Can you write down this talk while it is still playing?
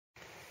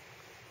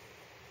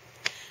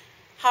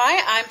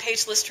Hi, I'm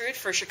Paige Listerud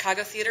for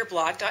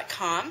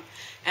ChicagoTheaterBlog.com,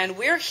 and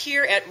we're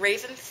here at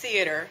Raven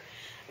Theater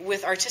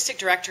with artistic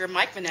director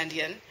Mike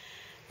Menendian,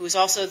 who is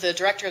also the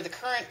director of the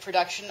current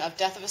production of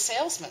Death of a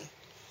Salesman.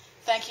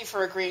 Thank you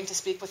for agreeing to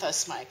speak with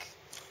us, Mike.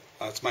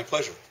 It's my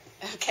pleasure.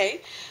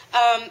 Okay.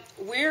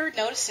 We're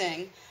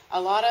noticing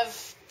a lot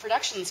of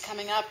productions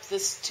coming up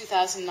this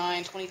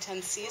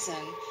 2009-2010 season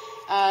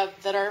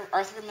that are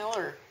Arthur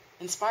Miller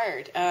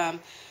inspired.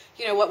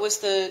 What was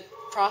the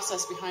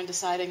process behind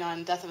deciding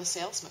on Death of a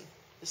Salesman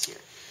this year?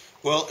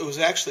 Well, it was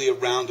actually a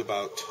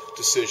roundabout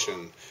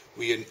decision.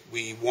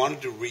 We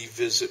wanted to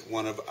revisit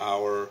one of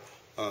our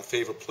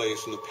favorite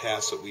plays from the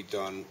past that we'd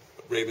done.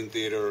 Raven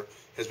Theater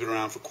has been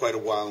around for quite a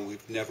while, and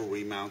we've never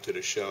remounted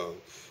a show.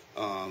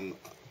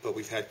 But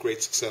we've had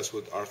great success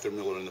with Arthur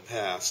Miller in the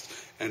past,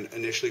 and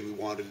initially we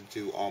wanted to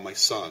do All My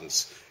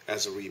Sons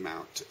as a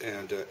remount,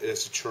 and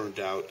as it turned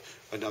out,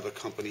 another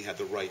company had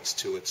the rights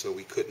to it, so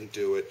we couldn't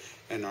do it,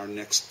 and our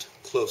next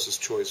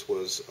closest choice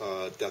was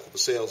Death of a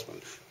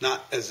Salesman.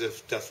 Not as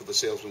if Death of a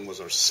Salesman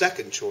was our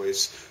second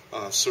choice.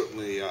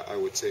 Certainly, I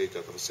would say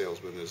Death of a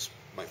Salesman is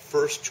my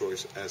first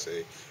choice as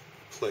a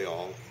play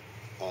all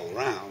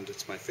around.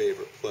 It's my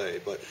favorite play,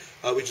 but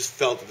we just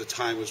felt that the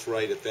time was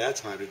right at that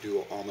time to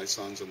do All My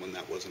Sons, and when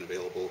that wasn't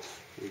available,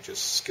 we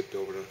just skipped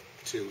over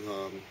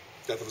to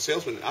Death of a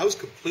Salesman. And I was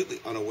completely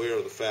unaware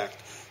of the fact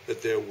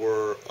that there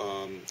were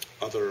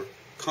other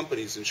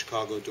companies in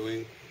Chicago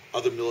doing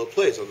other Miller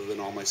plays other than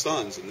All My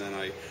Sons, and then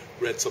I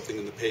read something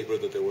in the paper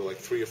that there were like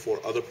 3 or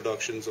 4 other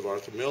productions of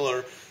Arthur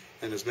Miller,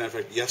 and as a matter of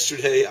fact,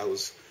 yesterday I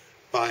was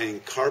buying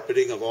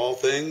carpeting of all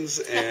things,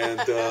 and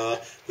the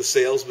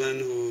salesman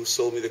who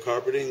sold me the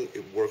carpeting,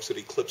 it works at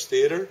Eclipse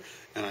Theater,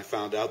 and I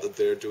found out that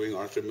they're doing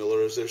Arthur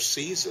Miller as their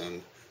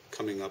season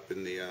coming up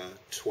in the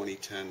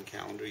 2010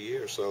 calendar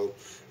year. So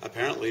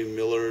apparently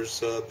Miller's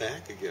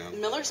back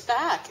again. Miller's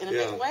back in a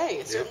big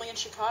way, certainly in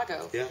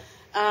Chicago. Yeah.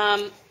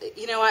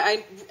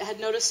 I had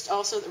noticed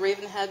also that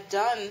Raven had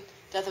done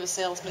Death of a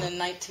Salesman in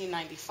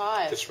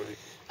 1995. That's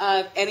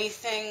right.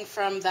 Anything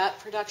from that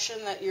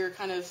production that you're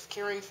kind of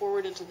carrying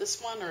forward into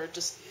this one, or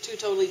just 2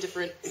 totally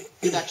different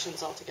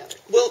productions altogether?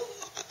 Well,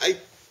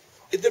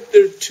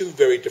 they're 2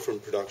 very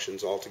different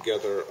productions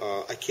altogether.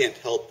 I can't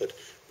help but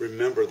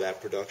remember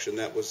that production.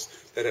 That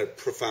had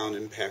profound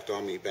impact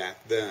on me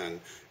back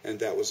then, and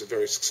that was a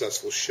very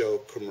successful show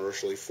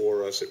commercially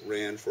for us. It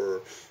ran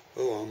for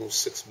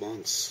almost 6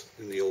 months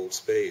in the old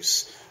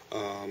space,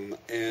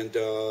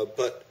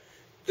 but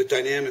the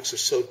dynamics are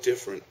so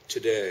different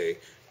today.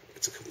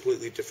 It's a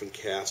completely different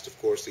cast, of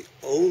course. The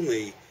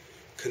only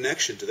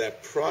connection to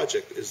that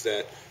project is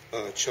that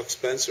Chuck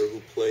Spencer, who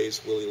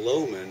plays Willie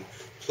Loman,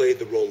 played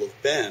the role of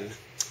Ben.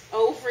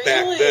 Oh, really?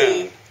 Back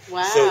then.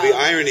 Wow. So the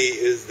irony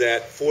is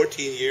that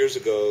 14 years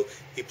ago,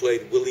 he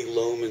played Willie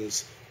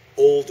Loman's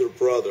older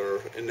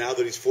brother, and now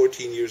that he's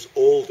 14 years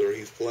older,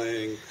 he's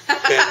playing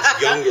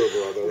Ben's younger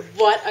brother.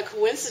 What a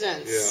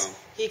coincidence. Yeah.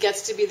 He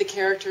gets to be the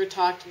character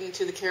talking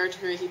to the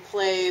character he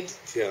played.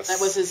 Yes. That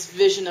was his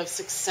vision of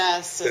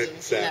success and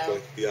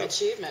exactly.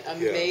 achievement.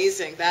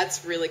 Amazing. Yeah.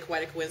 That's really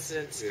quite a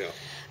coincidence.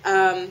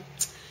 Yeah.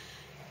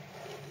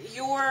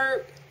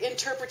 Your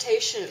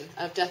interpretation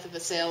of Death of a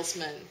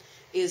Salesman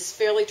is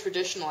fairly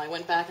traditional. I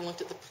went back and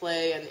looked at the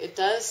play, and it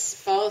does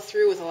follow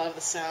through with a lot of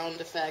the sound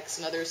effects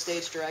and other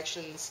stage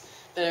directions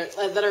that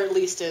are at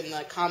least in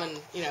the common,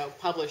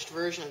 published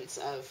versions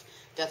of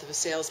Death of a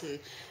Salesman.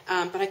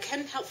 But I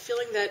couldn't help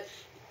feeling that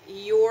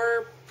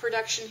your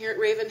production here at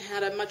Raven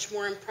had a much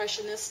more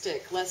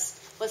impressionistic,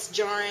 less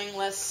jarring,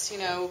 less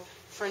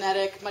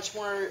frenetic, much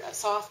more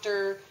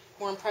softer,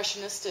 more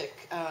impressionistic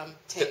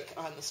take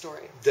on the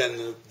story.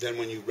 Than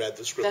when you read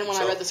the script Than when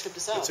itself? I read the script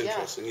itself, That's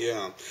interesting,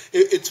 yeah.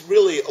 It's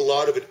really, a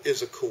lot of it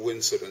is a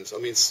coincidence. I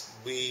mean, it's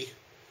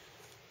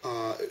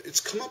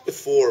come up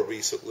before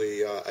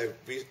recently.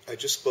 I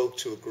just spoke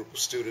to a group of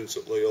students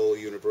at Loyola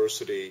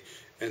University,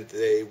 and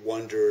they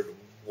wondered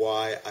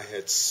why I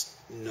had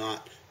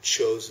not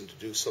chosen to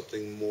do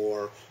something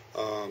more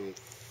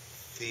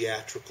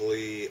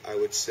theatrically, I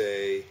would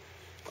say,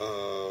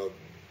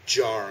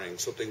 jarring,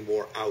 something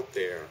more out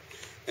there.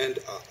 And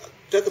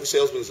Death of a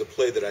Salesman is a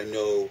play that I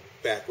know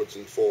backwards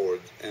and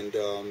forwards, and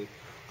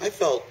I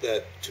felt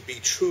that to be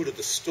true to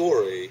the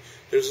story,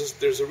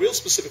 there's a real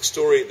specific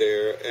story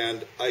there,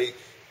 and I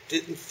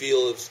didn't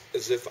feel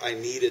as if I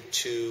needed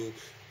to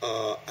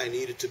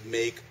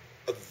make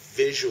a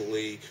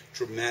visually,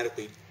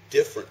 dramatically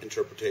different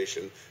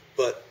interpretation,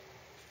 but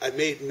I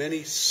made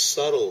many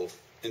subtle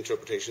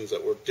interpretations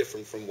that were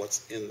different from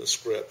what's in the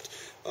script.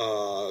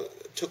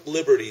 Took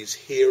liberties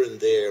here and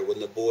there when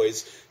the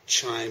boys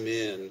chime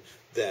in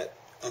that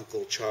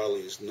Uncle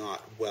Charlie's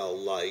not well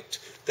liked.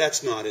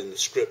 That's not in the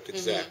script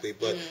exactly,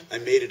 but I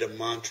made it a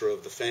mantra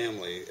of the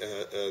family,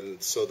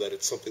 and so that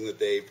it's something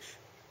that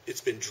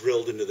it's been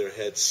drilled into their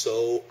heads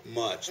so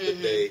much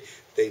that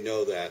they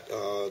know that.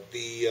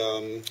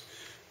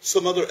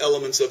 Some other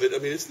elements of it, I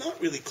mean, it's not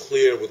really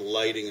clear with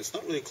lighting. It's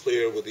not really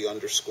clear with the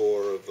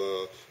underscore of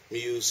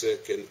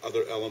music and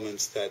other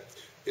elements that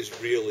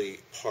is really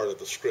part of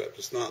the script.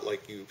 It's not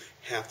like you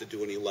have to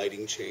do any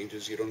lighting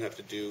changes. You don't have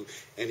to do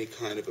any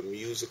kind of a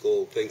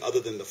musical thing other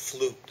than the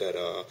flute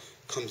that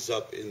comes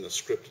up in the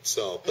script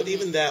itself. But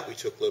even that we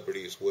took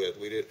liberties with.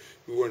 We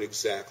weren't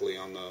exactly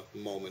on the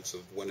moments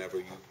of whenever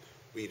you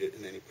read it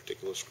in any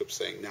particular script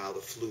saying now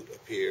the flute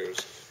appears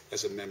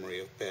as a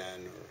memory of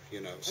Ben,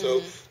 or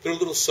So there are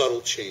little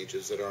subtle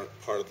changes that aren't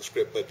part of the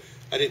script. But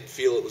I didn't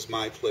feel it was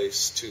my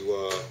place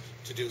to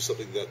do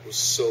something that was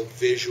so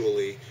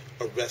visually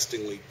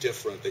arrestingly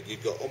different that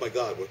you'd go, oh my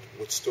God,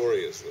 what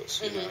story is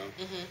this?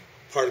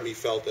 Part of me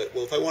felt that,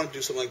 well, if I wanted to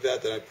do something like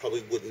that, then I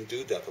probably wouldn't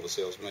do Death of a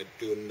Salesman. I'd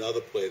do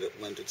another play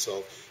that lent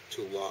itself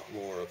to a lot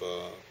more of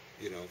a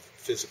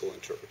physical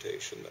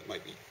interpretation that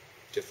might be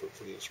different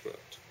from the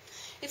script.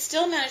 It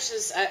still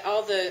manages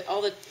all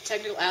the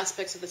technical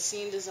aspects of the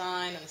scene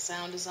design and the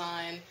sound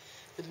design,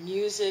 the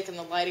music and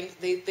the lighting.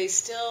 They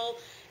still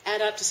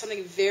add up to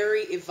something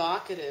very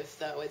evocative,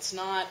 though. It's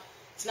not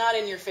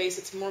in your face.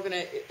 It's more going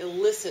to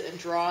elicit and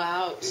draw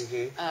out,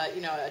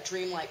 a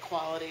dreamlike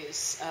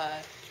qualities,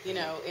 in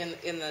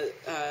the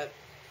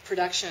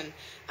production.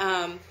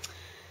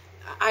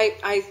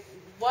 I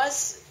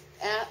was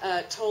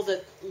told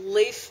that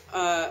Leif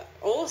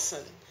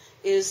Olsson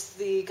is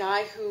the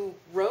guy who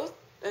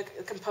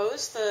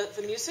composed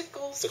the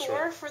musical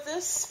score for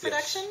this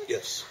production.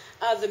 Yes.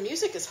 The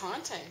music is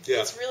haunting.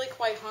 Yeah. It's really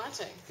quite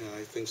haunting. Yeah,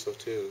 I think so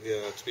too.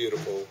 Yeah, it's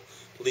beautiful.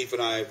 Leif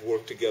and I have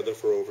worked together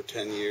for over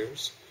 10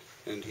 years,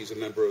 and he's a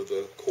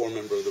core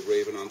member of the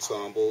Raven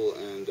Ensemble,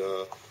 and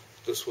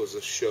this was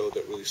a show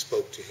that really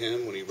spoke to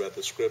him when he read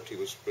the script. He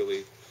was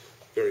really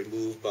very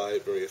moved by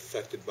it, very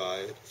affected by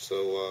it.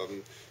 So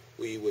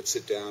we would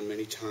sit down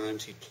many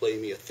times. He'd play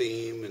me a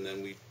theme, and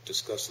then we'd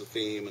discuss the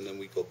theme, and then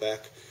we'd go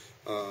back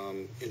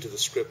into the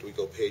script. We'd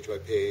go page by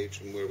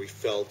page, and where we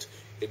felt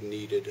it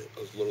needed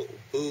a little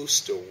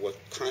boost, or what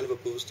kind of a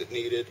boost it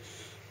needed.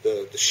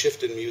 The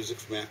shift in music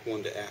from Act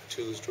 1 to Act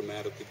 2 is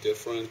dramatically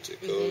different.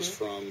 It goes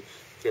from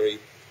very,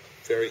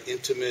 very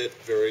intimate,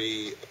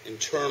 very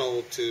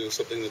internal, to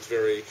something that's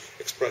very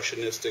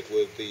expressionistic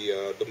with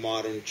the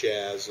modern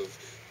jazz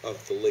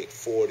of the late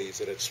 40s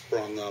that had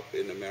sprung up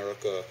in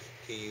America.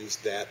 He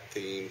used that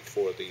theme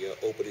for the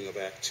opening of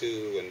Act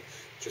 2 and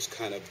just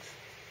kind of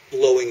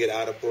blowing it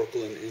out of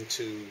Brooklyn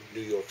into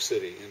New York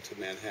City, into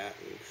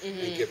Manhattan,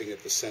 and giving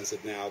it the sense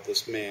that now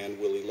this man,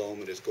 Willie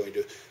Loman, is going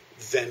to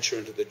venture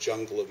into the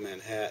jungle of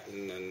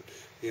Manhattan and,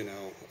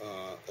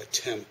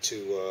 attempt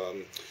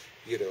to,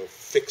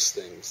 fix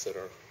things that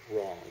are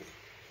wrong.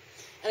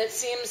 And it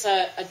seems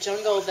a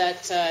jungle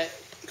that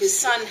his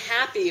son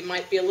Happy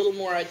might be a little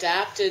more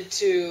adapted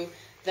to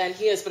than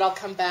he is, but I'll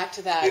come back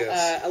to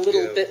that a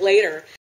little bit later.